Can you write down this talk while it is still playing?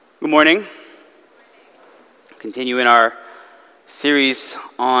Good morning. Continuing our series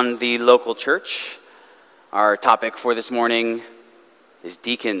on the local church. Our topic for this morning is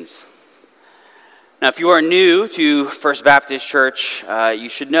deacons. Now, if you are new to First Baptist Church, you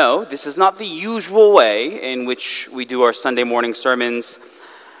should know this is not the usual way in which we do our Sunday morning sermons.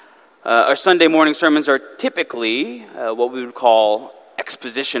 Our Sunday morning sermons are typically what we would call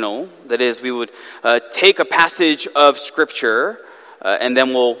expositional. That is, we would take a passage of Scripture and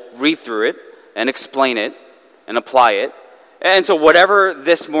then we'll read through it and explain it and apply it. And so whatever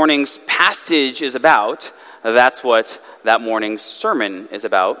this morning's passage is about, that's what that morning's sermon is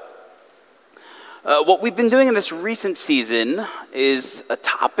about. What we've been doing in this recent season is a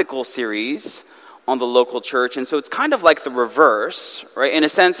topical series on the local church, and so it's kind of like the reverse, right? In a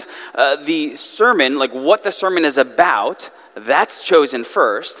sense, the sermon, like what the sermon is about, that's chosen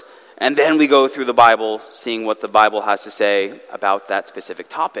first, and then we go through the Bible, seeing what the Bible has to say about that specific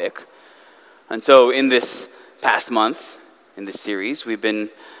topic. And so in this past month, in this series, we've been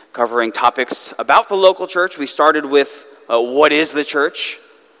covering topics about the local church. We started with what is the church?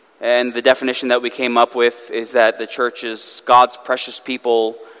 And the definition that we came up with is that the church is God's precious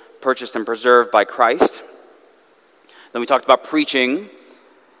people, purchased and preserved by Christ. Then we talked about preaching,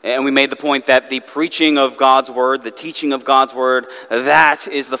 and we made the point that the preaching of God's word, the teaching of God's word, that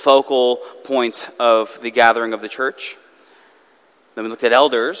is the focal point of the gathering of the church. Then we looked at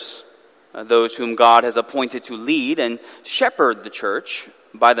elders, those whom God has appointed to lead and shepherd the church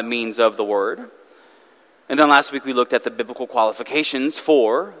by the means of the word. And then last week we looked at the biblical qualifications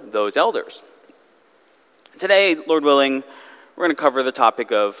for those elders. Today, Lord willing, we're going to cover the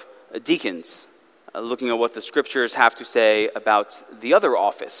topic of deacons, looking at what the scriptures have to say about the other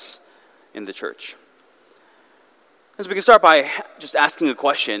office in the church. And so we can start by just asking a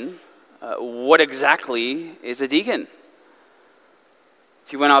question. What exactly is a deacon?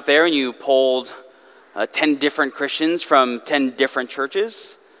 If you went out there and you polled 10 different Christians from 10 different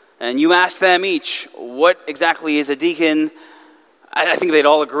churches, and you asked them each, what exactly is a deacon? I think they'd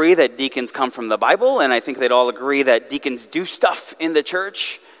all agree that deacons come from the Bible, and I think they'd all agree that deacons do stuff in the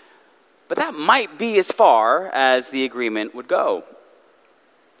church. But that might be as far as the agreement would go.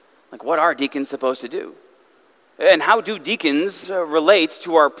 Like, what are deacons supposed to do? And how do deacons relate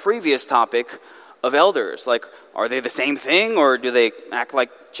to our previous topic of elders? Like, are they the same thing, or do they act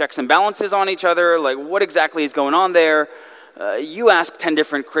like checks and balances on each other? Like, what exactly is going on there? You ask 10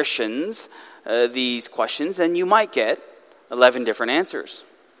 different Christians these questions, and you might get 11 different answers.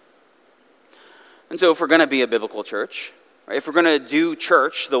 And so if we're going to be a biblical church, right, if we're going to do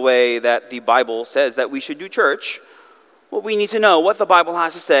church the way that the Bible says that we should do church, well, we need to know what the Bible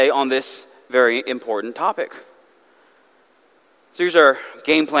has to say on this very important topic. So here's our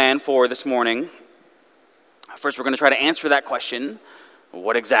game plan for this morning. First, we're going to try to answer that question.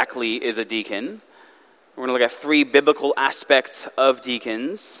 What exactly is a deacon? We're going to look at 3 biblical aspects of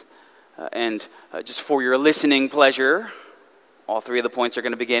deacons. And just for your listening pleasure, all 3 of the points are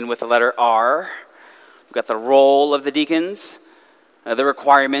going to begin with the letter R. We've got the role of the deacons, the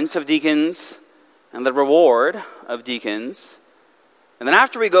requirement of deacons, and the reward of deacons. And then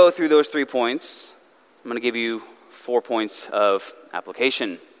after we go through those 3 points, I'm going to give you 4 points of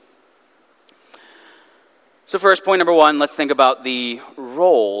application. So first, point number 1, let's think about the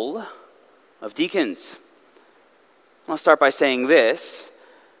role of deacons. I'll start by saying this.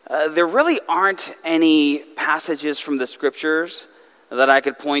 There really aren't any passages from the scriptures that I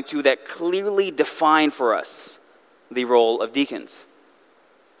could point to that clearly define for us the role of deacons.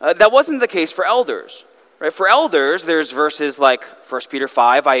 That wasn't the case for elders. Right? For elders, there's verses like 1 Peter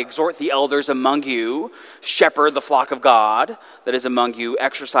 5, I exhort the elders among you, shepherd the flock of God that is among you,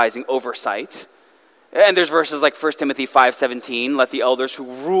 exercising oversight. And there's verses like 1 Timothy 5:17, let the elders who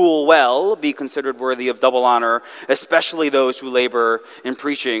rule well be considered worthy of double honor, especially those who labor in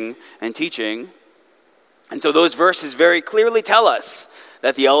preaching and teaching. And so those verses very clearly tell us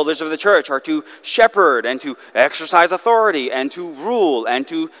that the elders of the church are to shepherd and to exercise authority and to rule and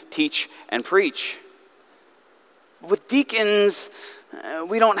to teach and preach. With deacons,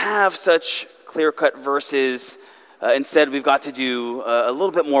 we don't have such clear-cut verses. Instead, we've got to do a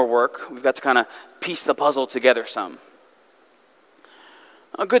little bit more work. We've got to kind of piece the puzzle together some.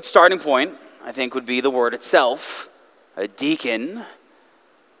 A good starting point, I think, would be the word itself, a deacon.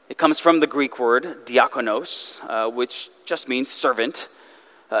 It comes from the Greek word diakonos, which just means servant.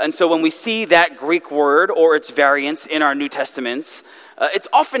 And so when we see that Greek word or its variants in our New Testaments, it's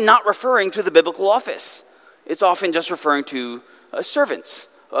often not referring to the biblical office. It's often just referring to servants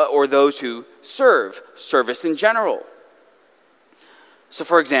or those who serve, service in general. So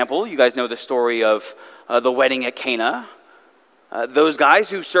for example, you guys know the story of the wedding at Cana. Those guys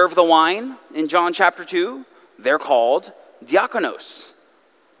who serve the wine in John chapter 2, they're called diakonos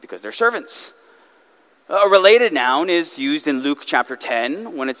because they're servants. A related noun is used in Luke chapter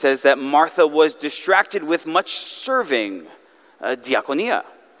 10 when it says that Martha was distracted with much serving, diakonia.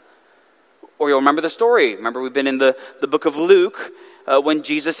 Or you'll remember the story. Remember, we've been in the book of Luke when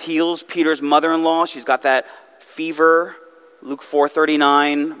Jesus heals Peter's mother-in-law. She's got that fever, Luke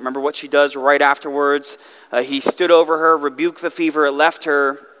 4:39. Remember what she does right afterwards? He stood over her, rebuked the fever, it left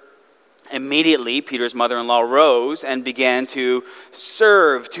her. Immediately, Peter's mother-in-law rose and began to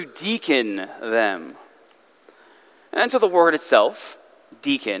serve, to deacon them. And so the word itself,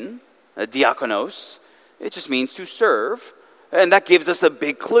 deacon, diakonos, it just means to serve. And that gives us a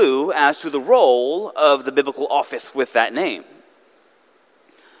big clue as to the role of the biblical office with that name.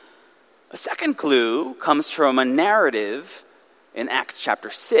 A second clue comes from a narrative in Acts chapter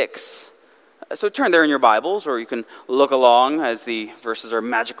 6. So turn there in your Bibles, or you can look along as the verses are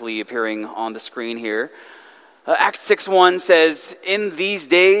magically appearing on the screen here. Acts 6:1 says, "In these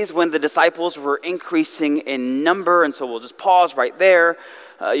days when the disciples were increasing in number," and so we'll just pause right there.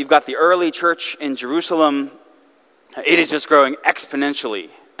 You've got the early church in Jerusalem. It is just growing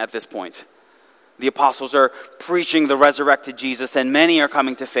exponentially at this point. The apostles are preaching the resurrected Jesus, and many are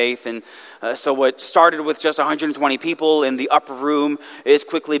coming to faith. And so what started with just 120 people in the upper room is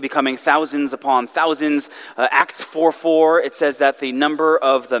quickly becoming thousands upon thousands. Acts 4:4, it says that the number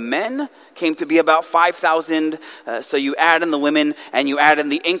of the men came to be about 5,000. So you add in the women, and you add in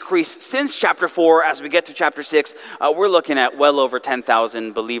the increase since chapter 4. As we get to chapter 6, we're looking at well over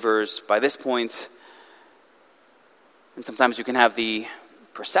 10,000 believers by this point. And sometimes you can have the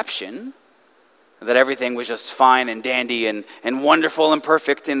perception that everything was just fine and dandy and wonderful and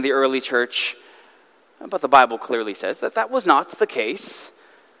perfect in the early church. But the Bible clearly says that that was not the case.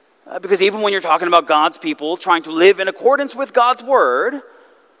 Because even when you're talking about God's people trying to live in accordance with God's word,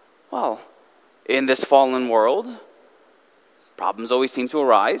 well, in this fallen world, problems always seem to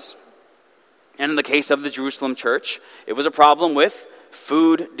arise. And in the case of the Jerusalem church, it was a problem with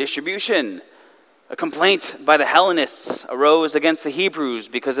food distribution. A complaint by the Hellenists arose against the Hebrews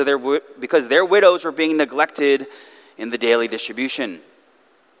because their widows were being neglected in the daily distribution.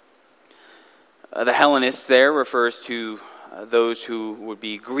 The Hellenists there refers to those who would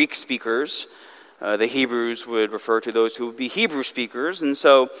be Greek speakers. The Hebrews would refer to those who would be Hebrew speakers. And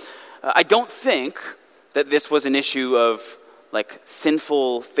so I don't think that this was an issue of like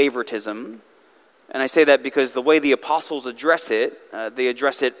sinful favoritism. And I say that because the way the apostles address it, they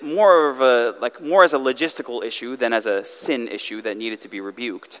address it more as a logistical issue than as a sin issue that needed to be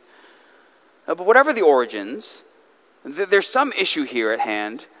rebuked. But whatever the origins, there's some issue here at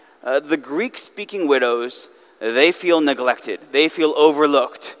hand. The Greek-speaking widows, they feel neglected. They feel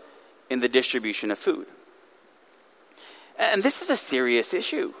overlooked in the distribution of food. And this is a serious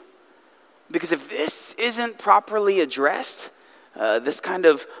issue. Because if this isn't properly addressed, this kind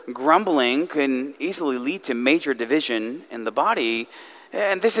of grumbling can easily lead to major division in the body.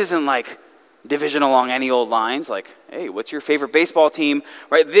 And this isn't like division along any old lines, like, hey, what's your favorite baseball team?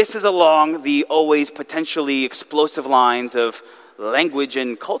 Right? This is along the always potentially explosive lines of language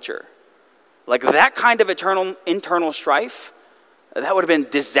and culture. Like that kind of internal strife, that would have been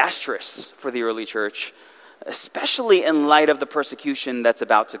disastrous for the early church, especially in light of the persecution that's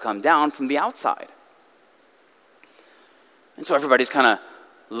about to come down from the outside. And so everybody's kind of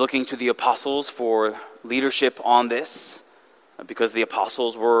looking to the apostles for leadership on this, because the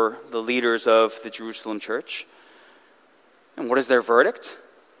apostles were the leaders of the Jerusalem church. And what is their verdict?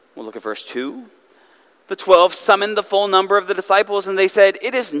 We'll look at verse 2. The 12 summoned the full number of the disciples, and they said,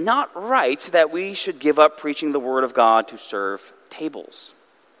 "It is not right that we should give up preaching the word of God to serve tables."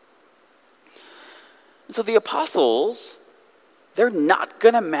 And so the apostles, they're not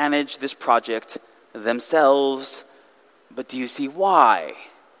going to manage this project themselves. But do you see why?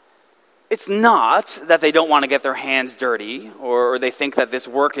 It's not that they don't want to get their hands dirty, or they think that this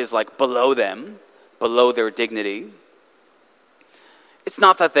work is like below them, below their dignity. It's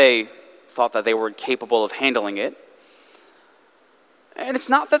not that they thought that they were capable of handling it. And it's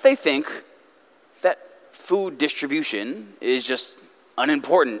not that they think that food distribution is just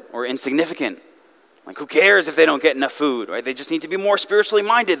unimportant or insignificant. Like, who cares if they don't get enough food, right? They just need to be more spiritually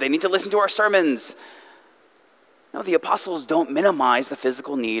minded. They need to listen to our sermons. No, the apostles don't minimize the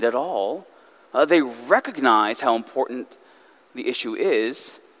physical need at all. They recognize how important the issue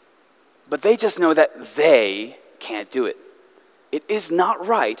is, but they just know that they can't do it. It is not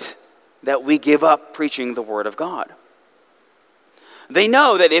right that we give up preaching the word of God. They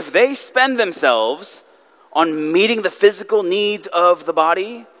know that if they spend themselves on meeting the physical needs of the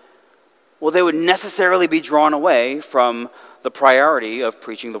body, well, they would necessarily be drawn away from the priority of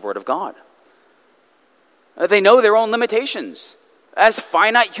preaching the Word of God. They know their own limitations. As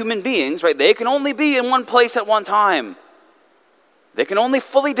finite human beings, right, they can only be in one place at one time. They can only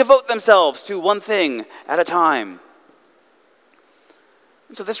fully devote themselves to one thing at a time.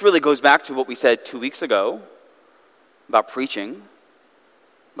 And so this really goes back to what we said 2 weeks ago about preaching,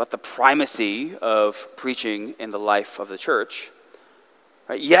 about the primacy of preaching in the life of the church.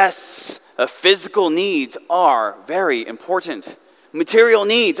 Right? Yes, physical needs are very important. Material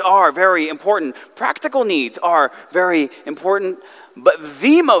needs are very important. Practical needs are very important. But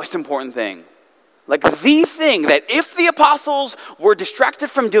the most important thing, like the thing that if the apostles were distracted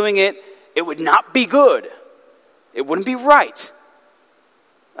from doing it, it would not be good. It wouldn't be right.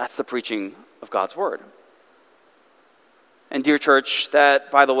 That's the preaching of God's Word. And dear church,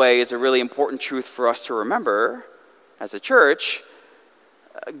 that, by the way, is a really important truth for us to remember as a church.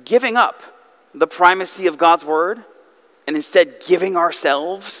 Giving up the primacy of God's Word and instead giving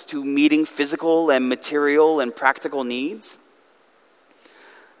ourselves to meeting physical and material and practical needs,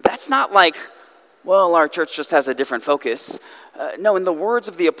 that's not like, well, our church just has a different focus. No, in the words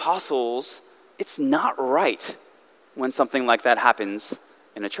of the apostles, it's not right when something like that happens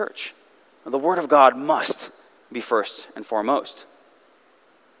in a church. The Word of God must be first and foremost.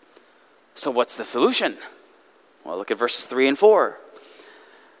 So what's the solution? Well, look at verses 3 and 4.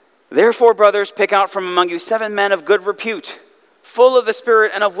 Therefore, brothers, pick out from among you 7 men of good repute, full of the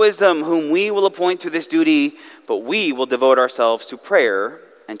Spirit and of wisdom, whom we will appoint to this duty, but we will devote ourselves to prayer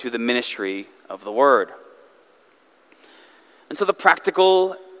and to the ministry of the Word. And so the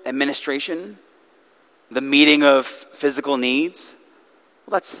practical administration, the meeting of physical needs,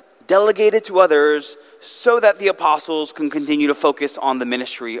 well, that's delegated to others so that the apostles can continue to focus on the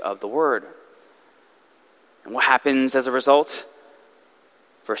ministry of the Word. And what happens as a result?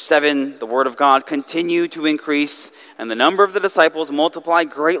 Verse 7, the Word of God continued to increase, and the number of the disciples multiplied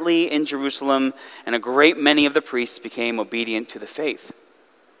greatly in Jerusalem, and a great many of the priests became obedient to the faith.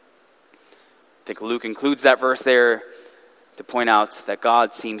 I think Luke includes that verse there to point out that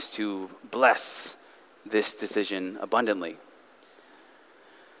God seems to bless this decision abundantly.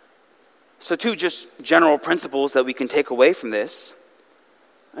 So 2 just general principles that we can take away from this.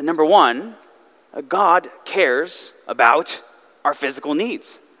 Number 1, God cares about our physical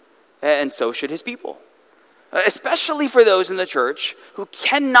needs, and so should his people, especially for those in the church who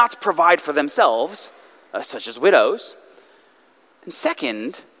cannot provide for themselves, such as widows. And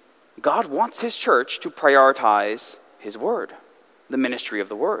second, God wants his church to prioritize his Word, the ministry of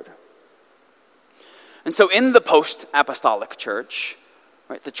the Word. And so in the post-apostolic church,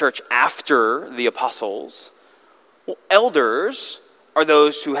 right, the church after the apostles, well, elders are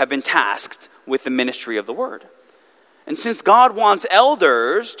those who have been tasked with the ministry of the Word. And since God wants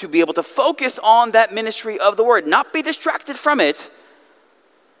elders to be able to focus on that ministry of the Word, not be distracted from it,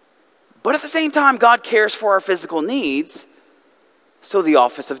 but at the same time, God cares for our physical needs, so the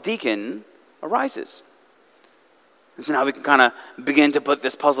office of deacon arises. And so now we can kind of begin to put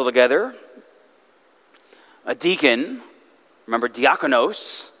this puzzle together. A deacon, remember,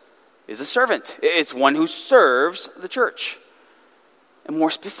 diakonos, is a servant. It's one who serves the church. And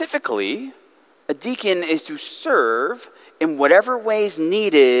more specifically, a deacon is to serve in whatever ways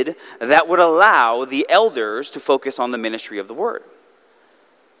needed that would allow the elders to focus on the ministry of the Word.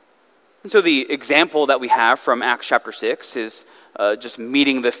 And so the example that we have from Acts chapter 6 is just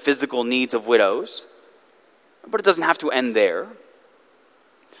meeting the physical needs of widows. But it doesn't have to end there.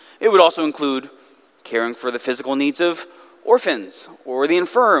 It would also include caring for the physical needs of orphans, or the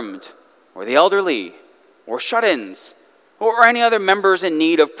infirmed, or the elderly, or shut-ins, or any other members in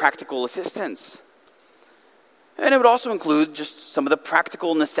need of practical assistance. And it would also include just some of the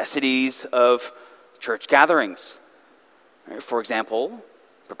practical necessities of church gatherings. For example,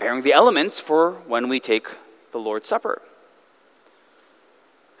 preparing the elements for when we take the Lord's Supper.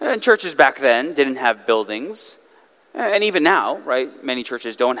 And churches back then didn't have buildings. And even now, right, many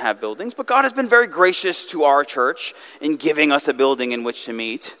churches don't have buildings. But God has been very gracious to our church in giving us a building in which to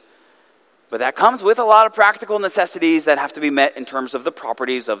meet. But that comes with a lot of practical necessities that have to be met in terms of the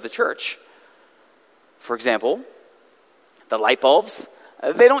properties of the church. For example, the light bulbs,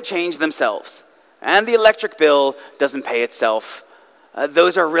 they don't change themselves. And the electric bill doesn't pay itself.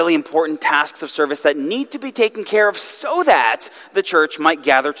 Those are really important tasks of service that need to be taken care of so that the church might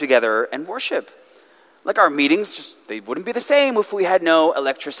gather together and worship. Like our meetings, they wouldn't be the same if we had no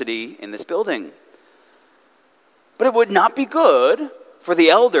electricity in this building. But it would not be good for the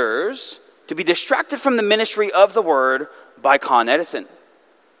elders to be distracted from the ministry of the Word by Con Edison.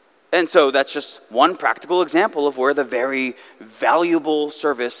 And so that's just one practical example of where the very valuable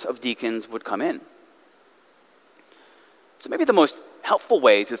service of deacons would come in. So maybe the most helpful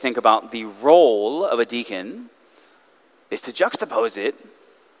way to think about the role of a deacon is to juxtapose it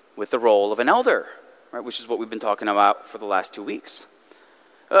with the role of an elder, right, which is what we've been talking about for the last 2 weeks.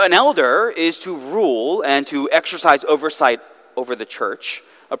 An elder is to rule and to exercise oversight over the church,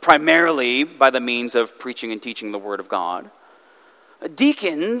 primarily by the means of preaching and teaching the Word of God.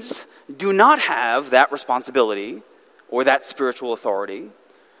 Deacons do not have that responsibility or that spiritual authority.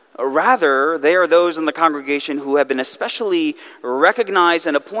 Rather, they are those in the congregation who have been especially recognized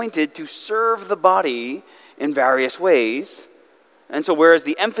and appointed to serve the body in various ways. And so whereas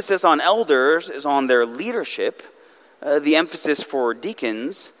the emphasis on elders is on their leadership, the emphasis for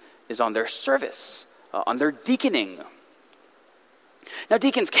deacons is on their service, on their deaconing. Now,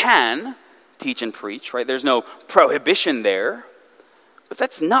 deacons can teach and preach, right? There's no prohibition there. But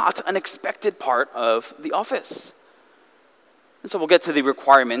that's not an expected part of the office. And so we'll get to the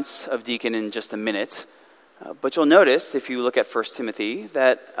requirements of deacon in just a minute. But you'll notice, if you look at 1 Timothy,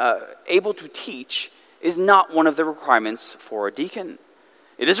 that able to teach is not one of the requirements for a deacon.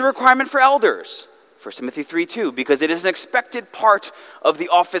 It is a requirement for elders, 1 Timothy 3:2, because it is an expected part of the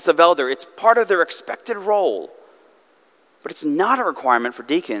office of elder. It's part of their expected role. But it's not a requirement for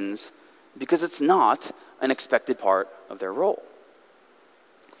deacons because it's not an expected part of their role.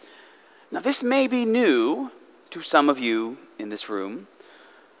 Now, this may be new to some of you in this room.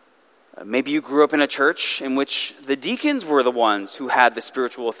 Maybe you grew up in a church in which the deacons were the ones who had the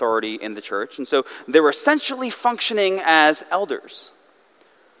spiritual authority in the church, and so they were essentially functioning as elders.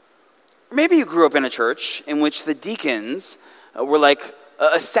 Or maybe you grew up in a church in which the deacons were like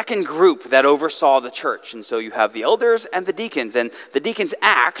a second group that oversaw the church, and so you have the elders and the deacons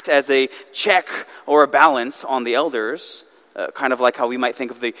act as a check or a balance on the elders, kind of like how we might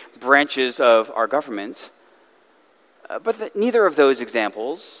think of the branches of our government. But neither of those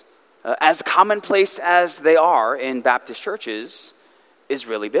examples, as commonplace as they are in Baptist churches, is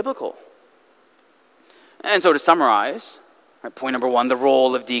really biblical. And so to summarize, right, point number one, the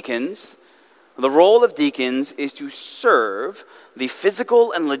role of deacons. The role of deacons is to serve the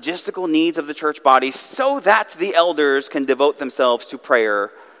physical and logistical needs of the church body so that the elders can devote themselves to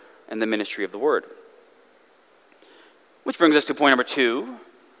prayer and the ministry of the word. Which brings us to point number two,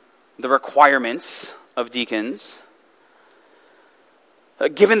 the requirements of deacons.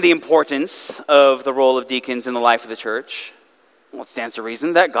 Given the importance of the role of deacons in the life of the church, well, it stands to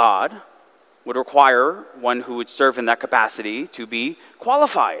reason that God would require one who would serve in that capacity to be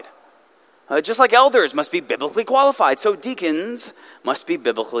qualified. Just like elders must be biblically qualified, so deacons must be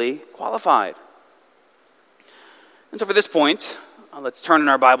biblically qualified. And so for this point, let's turn in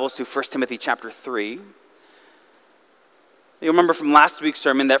our Bibles to 1 Timothy chapter 3. You'll remember from last week's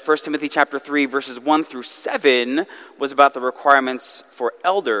sermon that 1 Timothy chapter 3, verses 1 through 7 was about the requirements for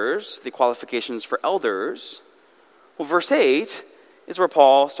elders, the qualifications for elders. Well, verse 8 is where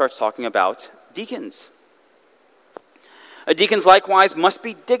Paul starts talking about deacons. Deacons likewise must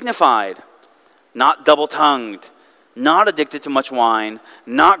be dignified, not double-tongued, not addicted to much wine,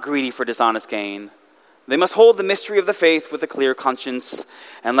 not greedy for dishonest gain. They must hold the mystery of the faith with a clear conscience,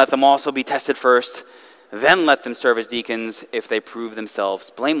 and let them also be tested first. Then let them serve as deacons if they prove themselves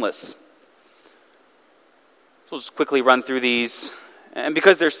blameless. So we'll just quickly run through these. And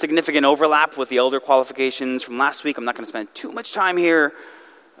because there's significant overlap with the elder qualifications from last week, I'm not going to spend too much time here.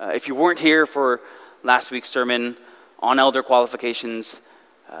 If you weren't here for last week's sermon on elder qualifications,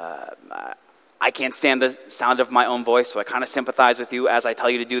 I can't stand the sound of my own voice, so I kind of sympathize with you as I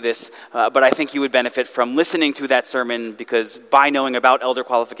tell you to do this. But I think you would benefit from listening to that sermon, because by knowing about elder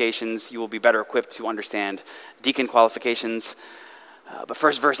qualifications, you will be better equipped to understand deacon qualifications. But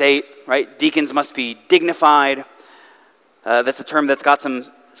first, verse 8, right? Deacons must be dignified. That's a term that's got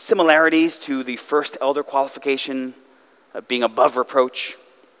some similarities to the first elder qualification, being above reproach.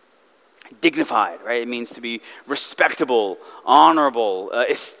 Dignified, right? It means to be respectable, honorable,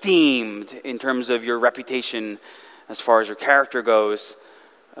 esteemed in terms of your reputation as far as your character goes.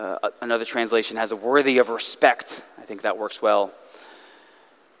 Another translation has a worthy of respect. I think that works well.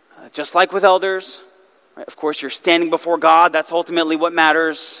 Just like with elders, right? Of course, you're standing before God. That's ultimately what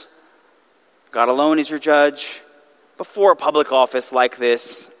matters. God alone is your judge. Before a public office like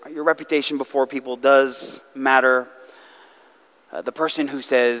this, your reputation before people does matter. The person who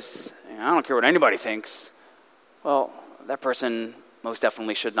says, I don't care what anybody thinks, well, that person most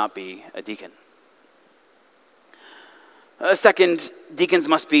definitely should not be a deacon. Second, deacons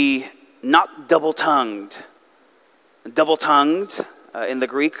must be not double-tongued. Double-tongued, in the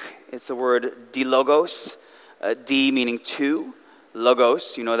Greek, it's the word dilogos, di meaning two,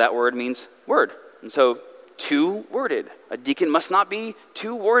 Logos, you know that word means word. And so two-worded. A deacon must not be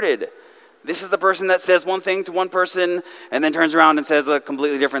two-worded. This is the person that says one thing to one person and then turns around and says a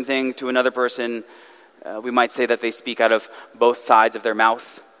completely different thing to another person. We might say that they speak out of both sides of their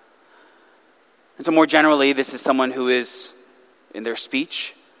mouth. And so more generally, this is someone who is, in their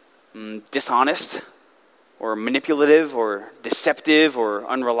speech, dishonest or manipulative or deceptive or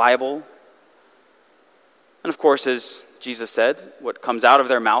unreliable. And of course, as Jesus said, what comes out of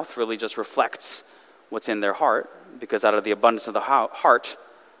their mouth really just reflects what's in their heart, because out of the abundance of the heart,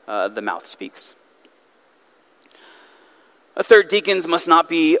 the mouth speaks. A third, deacons must not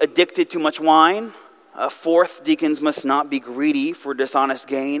be addicted to much wine. A fourth, deacons must not be greedy for dishonest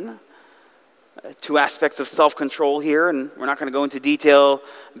gain. Two aspects of self-control here, and we're not going to go into detail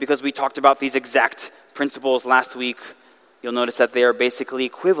because we talked about these exact principles last week. You'll notice that they are basically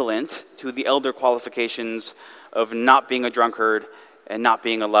equivalent to the elder qualifications of not being a drunkard and not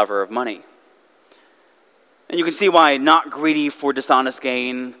being a lover of money. And you can see why not greedy for dishonest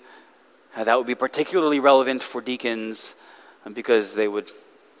gain, that would be particularly relevant for deacons because they would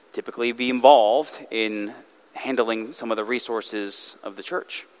typically be involved in handling some of the resources of the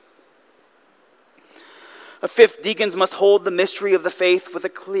church. A fifth, deacons must hold the mystery of the faith with a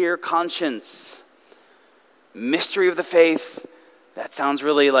clear conscience. Mystery of the faith, that sounds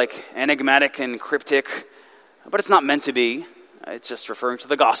really like enigmatic and cryptic, but it's not meant to be. It's just referring to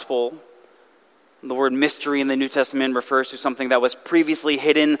the gospel. The word mystery in the New Testament refers to something that was previously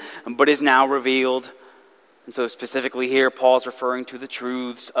hidden but is now revealed. And so specifically here, Paul's referring to the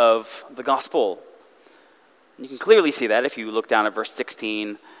truths of the gospel. And you can clearly see that if you look down at verse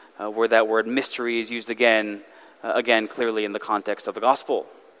 16, where that word mystery is used again clearly in the context of the gospel.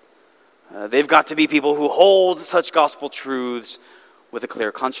 They've got to be people who hold such gospel truths with a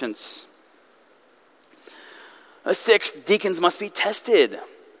clear conscience. A sixth, deacons must be tested.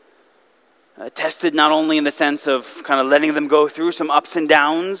 Tested not only in the sense of kind of letting them go through some ups and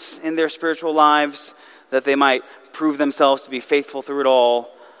downs in their spiritual lives, that they might prove themselves to be faithful through it all,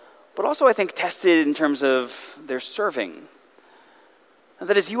 but also I think tested in terms of their serving.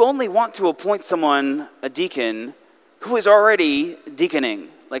 That is, you only want to appoint someone, a deacon, who is already deaconing,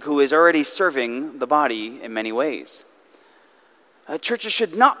 like who is already serving the body in many ways. Churches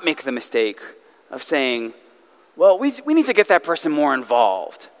should not make the mistake of saying, well, we need to get that person more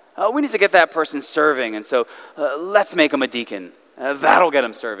involved. We need to get that person serving, and so let's make him a deacon. That'll get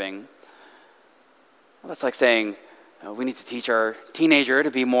him serving. Well, that's like saying, we need to teach our teenager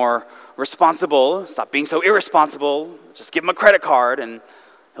to be more responsible, stop being so irresponsible, just give him a credit card and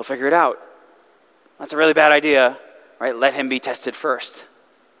he'll figure it out. That's a really bad idea, right? Let him be tested first.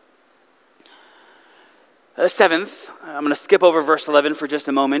 Seventh, I'm going to skip over verse 11 for just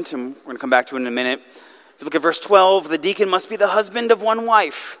a moment, and we're going to come back to it in a minute. If you look at verse 12, the deacon must be the husband of one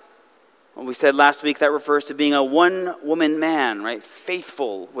wife. Well, we said last week that refers to being a one-woman man, right?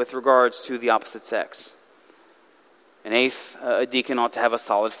 Faithful with regards to the opposite sex. And eighth, a deacon ought to have a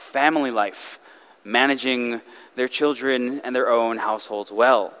solid family life, managing their children and their own households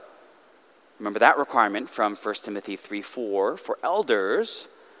well. Remember that requirement from 1 Timothy 3:4 for elders.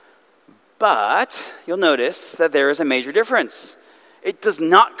 But you'll notice that there is a major difference. It does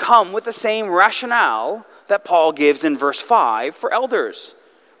not come with the same rationale that Paul gives in verse 5 for elders.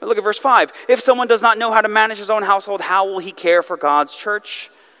 Look at verse 5. If someone does not know how to manage his own household, how will he care for God's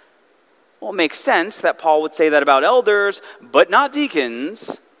church? Well, it makes sense that Paul would say that about elders, but not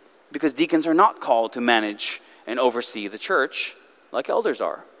deacons, because deacons are not called to manage and oversee the church like elders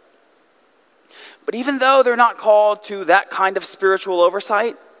are. But even though they're not called to that kind of spiritual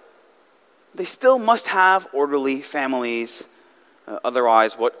oversight, they still must have orderly families.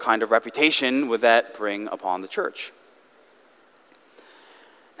 Otherwise, what kind of reputation would that bring upon the church?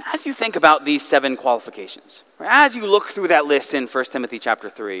 As you think about these 7 qualifications, as you look through that list in 1 Timothy chapter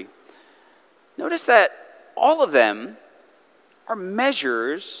 3, notice that all of them are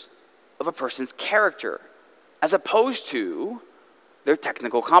measures of a person's character as opposed to their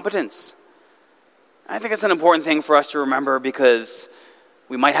technical competence. I think it's an important thing for us to remember because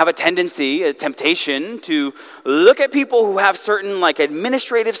we might have a tendency, a temptation, to look at people who have certain like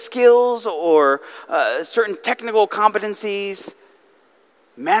administrative skills or certain technical competencies,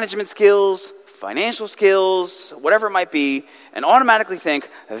 management skills, financial skills, whatever it might be, and automatically think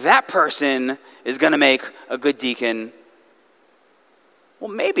that person is going to make a good deacon.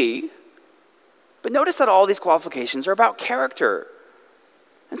 Well, maybe, but notice that all these qualifications are about character.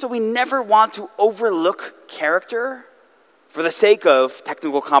 And so we never want to overlook character for the sake of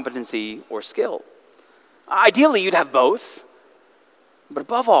technical competency or skill. Ideally, you'd have both, but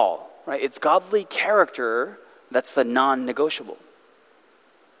above all, right, it's godly character that's the non-negotiable.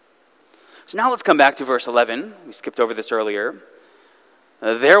 So now let's come back to verse 11. We skipped over this earlier.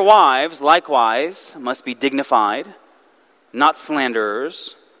 Their wives, likewise, must be dignified, not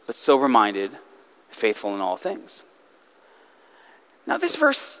slanderers, but sober-minded, faithful in all things. Now this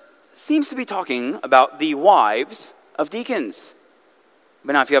verse seems to be talking about the wives of deacons.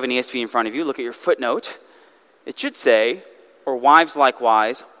 But now if you have an ESV in front of you, look at your footnote. It should say, or wives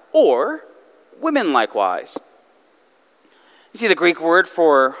likewise, or women likewise. You see, the Greek word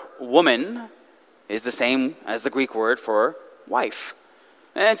for woman is the same as the Greek word for wife.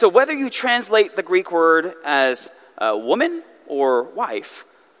 And so whether you translate the Greek word as woman or wife,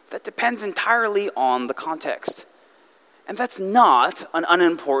 that depends entirely on the context. And that's not an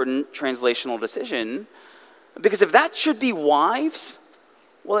unimportant translational decision, because if that should be wives,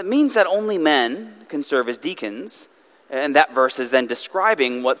 well, it means that only men can serve as deacons, and that verse is then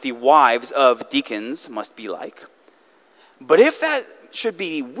describing what the wives of deacons must be like. But if that should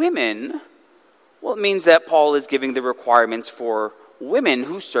be women, well, it means that Paul is giving the requirements for women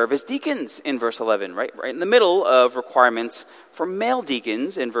who serve as deacons in verse 11, right in the middle of requirements for male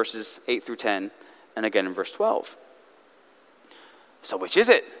deacons in verses 8 through 10, and again in verse 12. So which is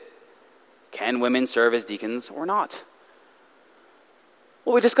it? Can women serve as deacons or not?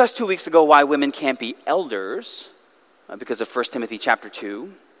 Well, we discussed 2 weeks ago why women can't be elders because of 1 Timothy chapter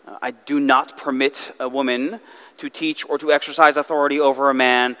 2. I do not permit a woman to teach or to exercise authority over a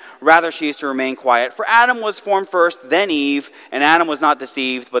man. Rather, she is to remain quiet. For Adam was formed first, then Eve, and Adam was not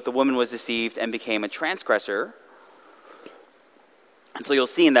deceived, but the woman was deceived and became a transgressor. And so you'll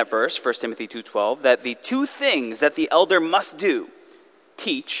see in that verse, 1 Timothy 2:12, that the two things that the elder must do,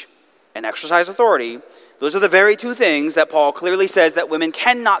 teach and exercise authority, those are the very two things that Paul clearly says that women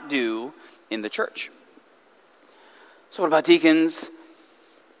cannot do in the church. So what about deacons?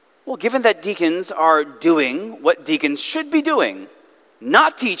 Well, given that deacons are doing what deacons should be doing,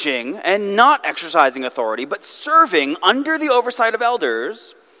 not teaching and not exercising authority, but serving under the oversight of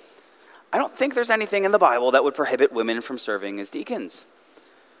elders, I don't think there's anything in the Bible that would prohibit women from serving as deacons.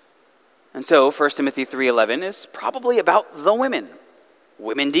 And so 1 Timothy 3:11 is probably about the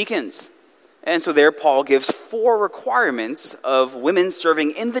women deacons. And so there Paul gives 4 requirements of women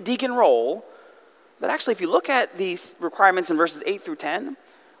serving in the deacon role that actually, if you look at these requirements in verses 8 through 10,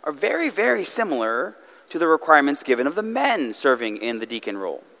 are very, very similar to the requirements given of the men serving in the deacon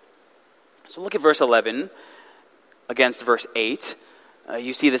role. So look at verse 11 against verse 8.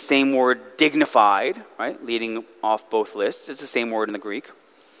 You see the same word dignified, right, leading off both lists. It's the same word in the Greek.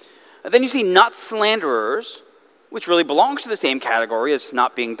 And then you see not slanderers, which really belongs to the same category as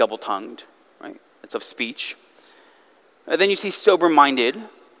not being double-tongued, right? It's of speech. And then you see sober-minded,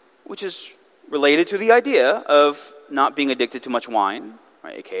 which is related to the idea of not being addicted to much wine,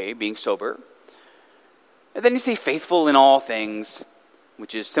 right, aka being sober. And then you see faithful in all things,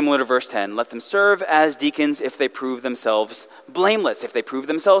 which is similar to verse 10. Let them serve as deacons if they prove themselves blameless, if they prove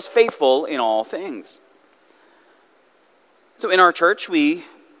themselves faithful in all things. So in our church, we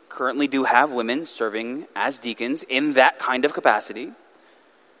currently do have women serving as deacons in that kind of capacity.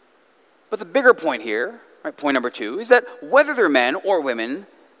 But the bigger point here, right, point number 2, is that whether they're men or women,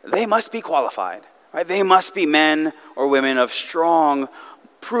 they must be qualified. Right? They must be men or women of strong,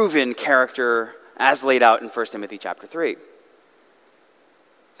 proven character as laid out in 1 Timothy chapter 3.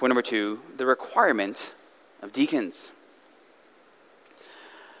 Point number 2, the requirement of deacons.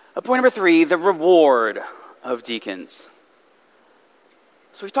 Point number 3, the reward of deacons.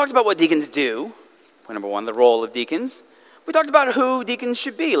 So we've talked about what deacons do. Point number 1, the role of deacons. We talked about who deacons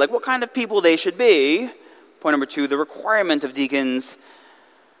should be, like what kind of people they should be. Point number 2, the requirement of deacons.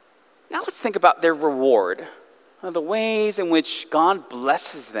 Now let's think about their reward, the ways in which God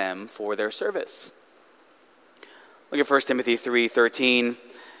blesses them for their service. Look at 1 Timothy 3:13.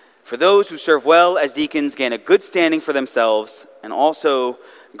 For those who serve well as deacons gain a good standing for themselves and also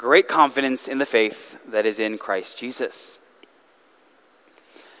great confidence in the faith that is in Christ Jesus.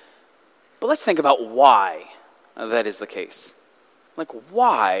 But let's think about why that is the case. Like,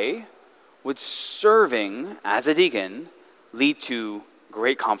 why would serving as a deacon lead to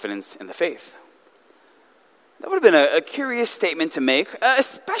great confidence in the faith? That would have been a curious statement to make,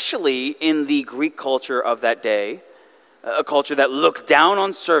 especially in the Greek culture of that day, a culture that looked down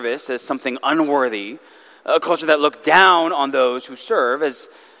on service as something unworthy, a culture that looked down on those who serve as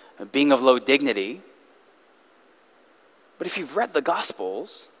being of low dignity. But if you've read the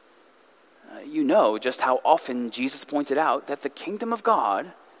Gospels, you know just how often Jesus pointed out that the kingdom of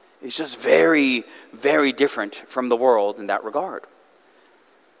God is just very, very different from the world in that regard.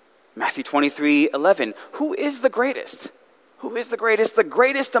 Matthew 23:11, who is the greatest? Who is the greatest? The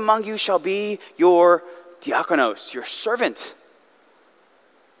greatest among you shall be your diakonos, your servant.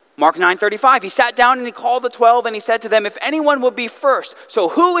 Mark 9:35, he sat down and he called the 12 and he said to them, if anyone will be first, so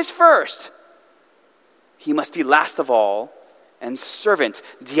who is first? He must be last of all and servant,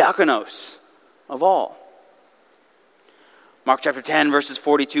 diakonos, of all. Mark chapter 10, verses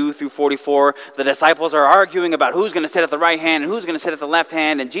 42 through 44, the disciples are arguing about who's going to sit at the right hand and who's going to sit at the left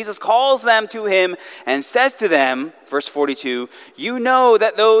hand, and Jesus calls them to him and says to them, verse 42, you know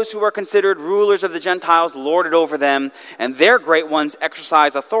that those who are considered rulers of the Gentiles lord it over them, and their great ones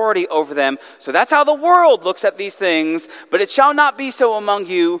exercise authority over them. So that's how the world looks at these things, but it shall not be so among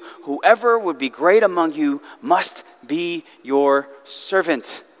you. Whoever would be great among you must be your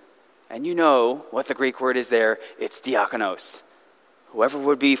servant. And you know what the Greek word is there. It's diakonos. Whoever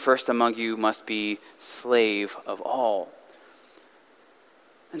would be first among you must be slave of all.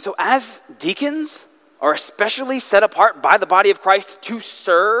 And so as deacons are especially set apart by the body of Christ to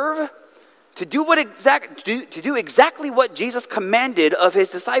serve, to do exactly what Jesus commanded of his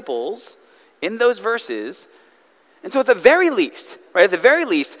disciples in those verses. And so at the very least,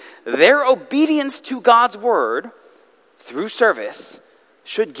 their obedience to God's word through service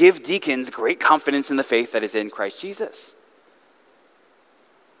should give deacons great confidence in the faith that is in Christ Jesus.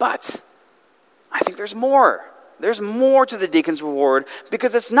 But I think there's more. There's more to the deacon's reward,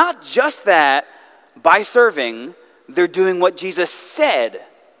 because it's not just that by serving, they're doing what Jesus said.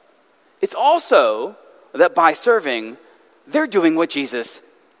 It's also that by serving, they're doing what Jesus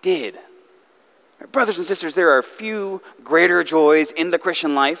did. Brothers and sisters, there are few greater joys in the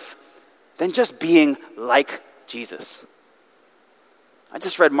Christian life than just being like Jesus. I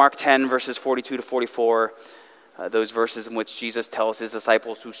just read Mark 10, verses 42 to 44, those verses in which Jesus tells his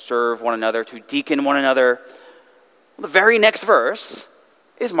disciples to serve one another, to deacon one another. Well, the very next verse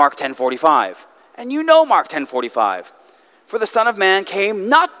is Mark 10:45. And you know Mark 10:45. For the Son of Man came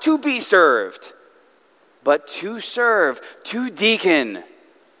not to be served, but to serve, to deacon,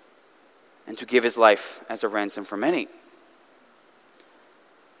 and to give his life as a ransom for many.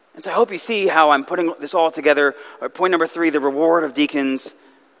 And so I hope you see how I'm putting this all together. Point number 3, the reward of deacons.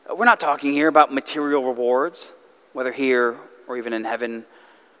 We're not talking here about material rewards, whether here or even in heaven.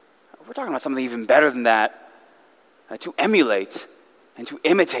 We're talking about something even better than that, to emulate and to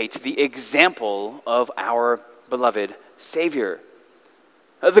imitate the example of our beloved Savior.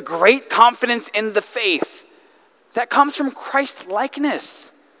 The great confidence in the faith that comes from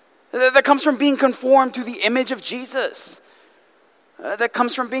Christ-likeness, that comes from being conformed to the image of Jesus. That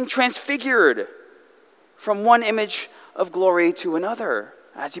comes from being transfigured from one image of glory to another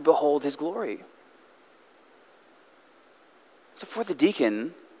as you behold his glory. So for the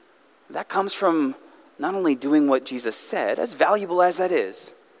deacon, that comes from not only doing what Jesus said, as valuable as that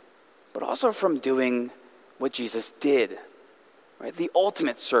is, but also from doing what Jesus did. Right? The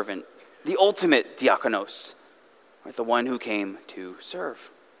ultimate servant, the ultimate diakonos, right? The one who came to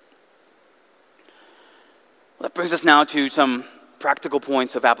serve. Well, that brings us now to some practical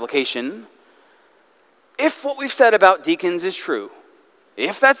points of application. If what we've said about deacons is true,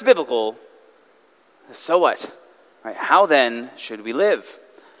 if that's biblical, so what? Right, how then should we live?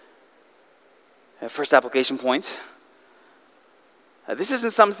 First application point. This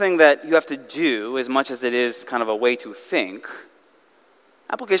isn't something that you have to do as much as it is kind of a way to think.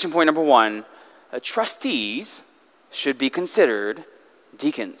 Application point number 1, trustees should be considered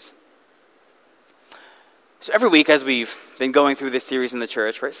deacons. So every week as we've been going through this series in the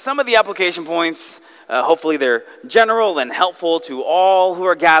church, right, some of the application points, hopefully they're general and helpful to all who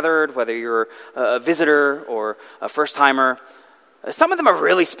are gathered, whether you're a visitor or a first-timer. Some of them are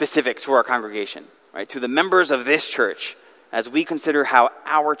really specific to our congregation, right, to the members of this church. As we consider how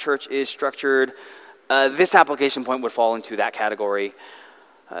our church is structured, this application point would fall into that category.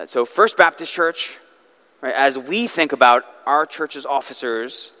 So First Baptist Church, right, as we think about our church's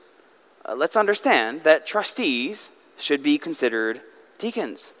officers, let's understand that trustees should be considered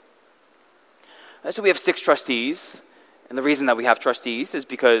deacons. So we have 6 trustees, and the reason that we have trustees is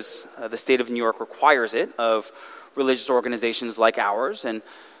because the state of New York requires it of religious organizations like ours. And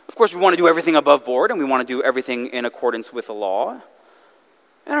of course, we want to do everything above board, and we want to do everything in accordance with the law.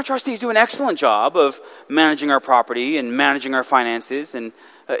 And our trustees do an excellent job of managing our property and managing our finances and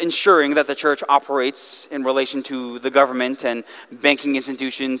ensuring that the church operates in relation to the government and banking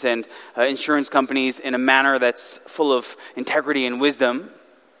institutions and insurance companies in a manner that's full of integrity and wisdom.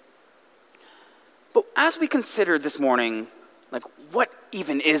 But as we consider this morning, like, what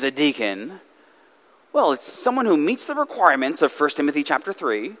even is a deacon? Well, it's someone who meets the requirements of 1 Timothy chapter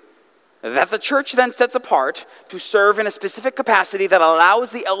 3, that the church then sets apart to serve in a specific capacity that allows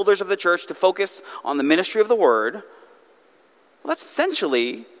the elders of the church to focus on the ministry of the word. Well, that's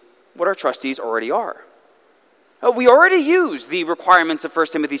essentially what our trustees already are. We already use the requirements of 1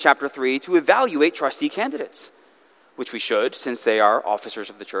 Timothy chapter 3 to evaluate trustee candidates, which we should, since they are officers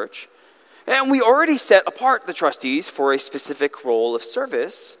of the church. And we already set apart the trustees for a specific role of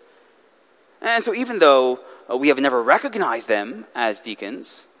service. And so even though we have never recognized them as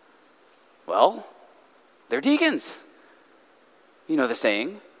deacons, well, they're deacons. You know the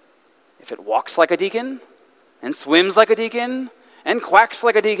saying, if it walks like a deacon, and swims like a deacon, and quacks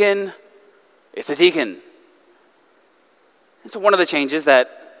like a deacon, it's a deacon. And so one of the changes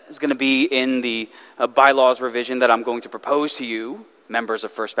that is going to be in the bylaws revision that I'm going to propose to you, members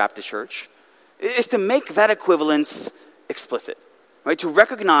of First Baptist Church, is to make that equivalence explicit, right? To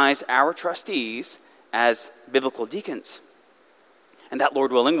recognize our trustees as biblical deacons. And that,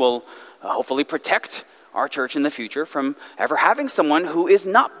 Lord willing, will hopefully protect our church in the future from ever having someone who is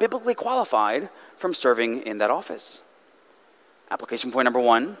not biblically qualified from serving in that office. Application point number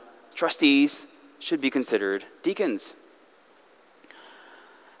 1, trustees should be considered deacons.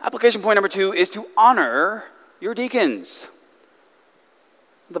 Application point number 2 is to honor your deacons.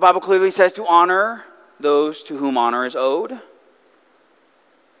 The Bible clearly says to honor those to whom honor is owed.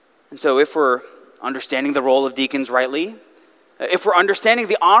 And so if we're understanding the role of deacons rightly, if we're understanding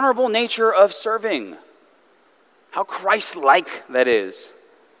the honorable nature of serving, how Christ-like that is,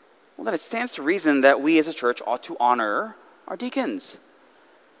 well, then it stands to reason that we as a church ought to honor our deacons.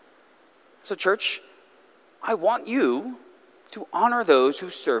 So church, I want you to honor those who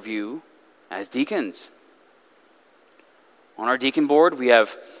serve you as deacons. On our deacon board, we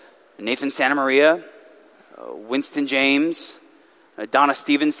have Nathan Santa Maria, Winston James, Donna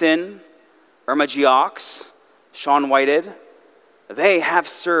Stevenson, Irma Geox, Sean Whited. They have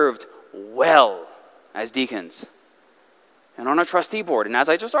served well as deacons. And on our trustee board, and as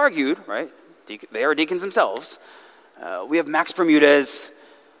I just argued, right, they are deacons themselves, we have Max Bermudez,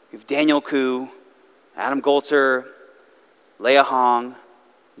 we have Daniel Koo, Adam Goltzer, Leah Hong,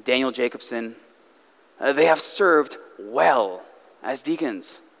 Daniel Jacobson. They have served well as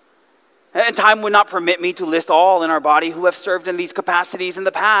deacons. And time would not permit me to list all in our body who have served in these capacities in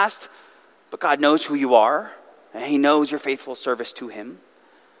the past, but God knows who you are, and He knows your faithful service to Him.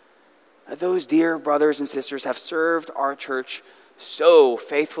 Those dear brothers and sisters have served our church so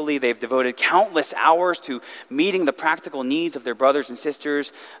faithfully. They've devoted countless hours to meeting the practical needs of their brothers and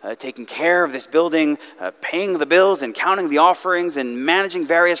sisters, taking care of this building, paying the bills and counting the offerings and managing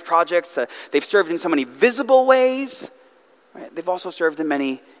various projects. They've served in so many visible ways. Right? They've also served in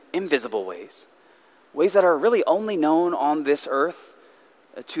many invisible ways, ways that are really only known on this earth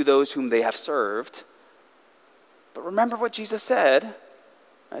to those whom they have served. But remember what Jesus said.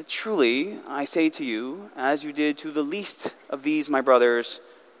 Truly, I say to you, as you did to the least of these, my brothers,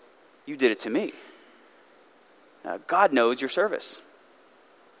 you did it to me. God knows your service.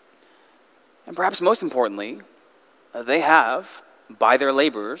 And perhaps most importantly, they have, by their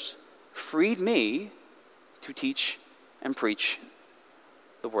labors, freed me to teach and preach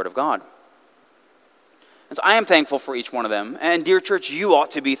the Word of God. And so I am thankful for each one of them. And dear church, you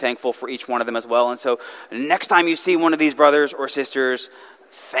ought to be thankful for each one of them as well. And so next time you see one of these brothers or sisters,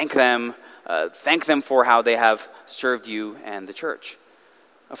 thank them for how they have served you and the church.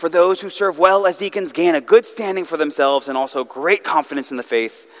 For those who serve well as deacons gain a good standing for themselves and also great confidence in the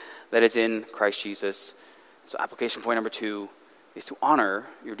faith that is in Christ Jesus. So application point number 2 is to honor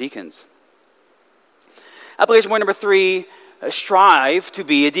your deacons. Application point number 3, strive to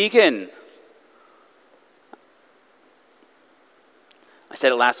be a deacon. I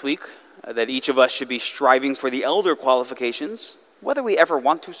said it last week that each of us should be striving for the elder qualifications, whether we ever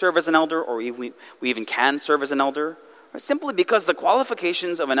want to serve as an elder or we even can serve as an elder, simply because the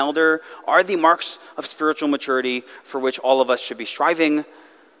qualifications of an elder are the marks of spiritual maturity for which all of us should be striving.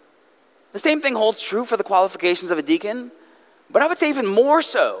 The same thing holds true for the qualifications of a deacon, but I would say even more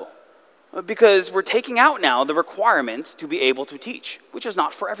so, because we're taking out now the requirement to be able to teach, which is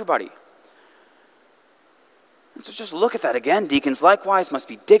not for everybody. And so just look at that again. Deacons likewise must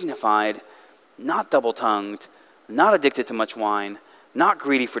be dignified, not double-tongued, not addicted to much wine, not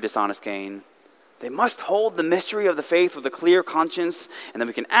greedy for dishonest gain. They must hold the mystery of the faith with a clear conscience, and then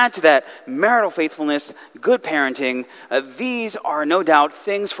we can add to that marital faithfulness, good parenting. These are no doubt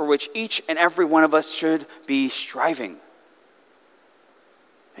things for which each and every one of us should be striving.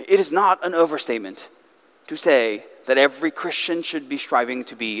 It is not an overstatement to say that every Christian should be striving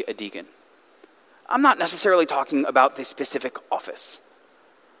to be a deacon. I'm not necessarily talking about the specific office.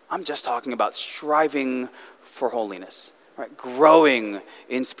 I'm just talking about striving for holiness, right? Growing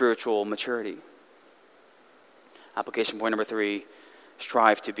in spiritual maturity. Application point number 3,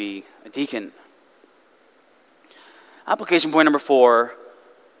 strive to be a deacon. Application point number 4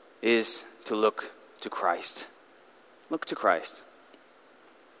 is to look to Christ. Look to Christ.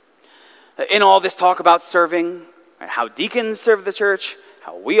 In all this talk about serving, how deacons serve the church,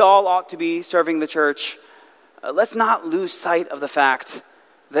 how we all ought to be serving the church, let's not lose sight of the fact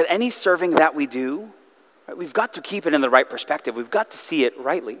that any serving that we do, we've got to keep it in the right perspective. We've got to see it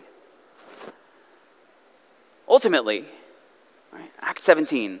rightly. Ultimately, Acts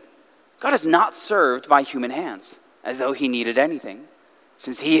 17, God is not served by human hands as though he needed anything,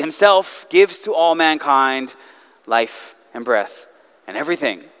 since he himself gives to all mankind life and breath and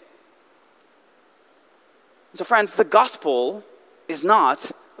everything. So friends, the gospel is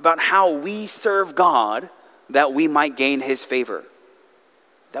not about how we serve God that we might gain his favor,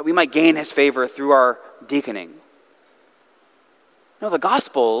 through our deaconing. No, the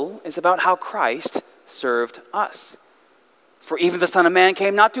gospel is about how Christ served us. For even the Son of Man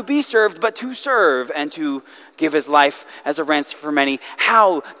came not to be served, but to serve and to give his life as a ransom for many.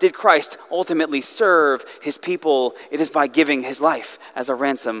 How did Christ ultimately serve his people? It is by giving his life as a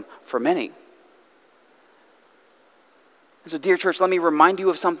ransom for many. So, dear church, let me remind you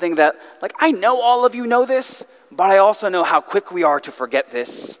of something that, I know all of you know this, but I also know how quick we are to forget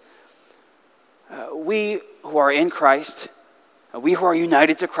this. We who are in Christ, we who are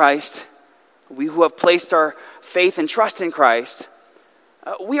united to Christ, we who have placed our faith and trust in Christ,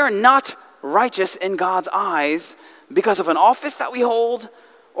 we are not righteous in God's eyes because of an office that we hold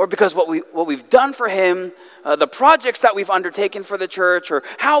or because what we've done for him, the projects that we've undertaken for the church, or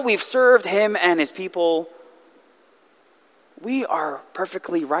how we've served him and his people. We are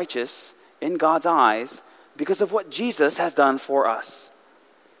perfectly righteous in God's eyes because of what Jesus has done for us.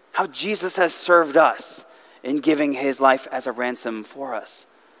 How Jesus has served us in giving his life as a ransom for us.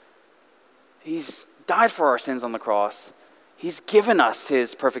 He's died for our sins on the cross. He's given us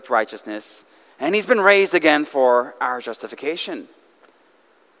his perfect righteousness. And he's been raised again for our justification.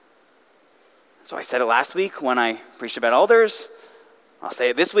 So I said it last week when I preached about elders. I'll say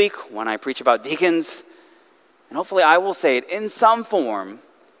it this week when I preach about deacons. And hopefully I will say it in some form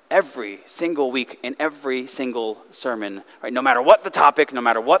every single week in every single sermon. Right? No matter what the topic, no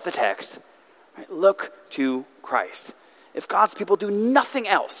matter what the text, right? Look to Christ. If God's people do nothing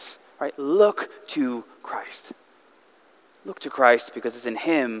else, right? Look to Christ. Look to Christ because it's in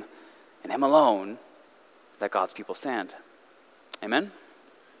him and him alone that God's people stand. Amen?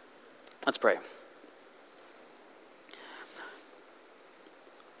 Let's pray.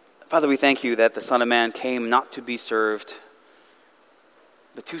 Father, we thank you that the Son of Man came not to be served,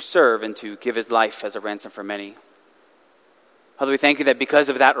 but to serve and to give his life as a ransom for many. Father, we thank you that because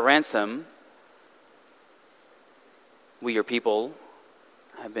of that ransom, we, your people,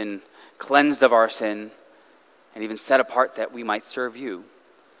 have been cleansed of our sin and even set apart that we might serve you.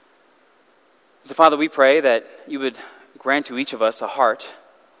 So, Father, we pray that you would grant to each of us a heart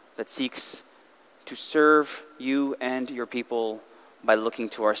that seeks to serve you and your people by looking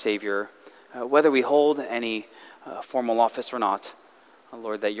to our Savior, whether we hold any formal office or not.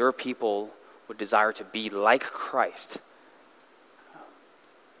 Lord, that your people would desire to be like Christ,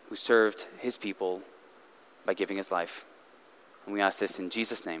 who served his people by giving his life. And we ask this in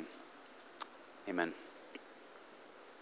Jesus' name. Amen.